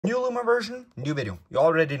New Luma version, new video. You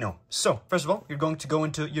already know. So, first of all, you're going to go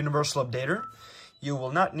into Universal Updater. You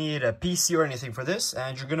will not need a PC or anything for this,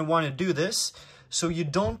 and you're going to want to do this so you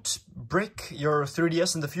don't break your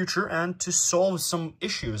 3DS in the future and to solve some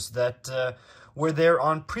issues that were there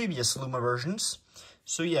on previous Luma versions.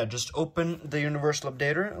 So yeah, just open the Universal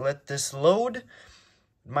Updater, let this load. It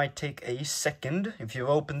might take a second. If you've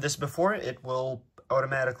opened this before, it will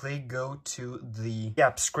automatically go to the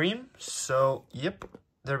app screen. So, yep.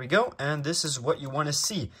 There we go, and this is what you want to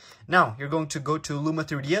see. Now, you're going to go to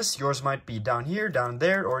LUMA3DS. Yours might be down here, down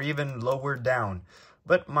there, or even lower down.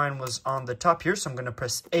 But mine was on the top here, so I'm going to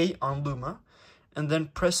press A on Luma, and then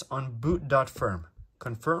press on boot.firm.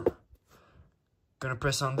 Confirm. Going to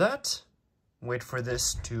press on that. Wait for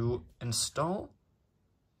this to install.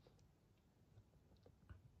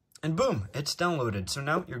 And boom, it's downloaded. So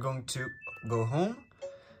now you're going to go home,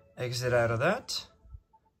 exit out of that.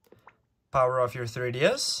 Power off your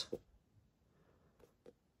 3DS,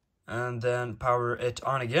 and then power it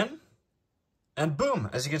on again, and boom,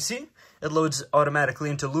 as you can see, it loads automatically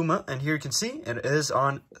into Luma, and here you can see it is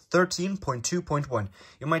on 13.2.1.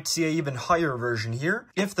 You might see an even higher version here,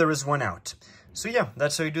 if there is one out. So yeah,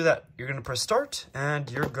 that's how you do that. You're going to press start, and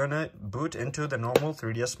you're going to boot into the normal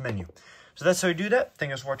 3DS menu. So that's how you do that.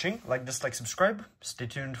 Thank you guys for watching. Like, dislike, subscribe. Stay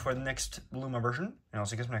tuned for the next Luma version, and I'll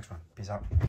see you guys in the next one. Peace out.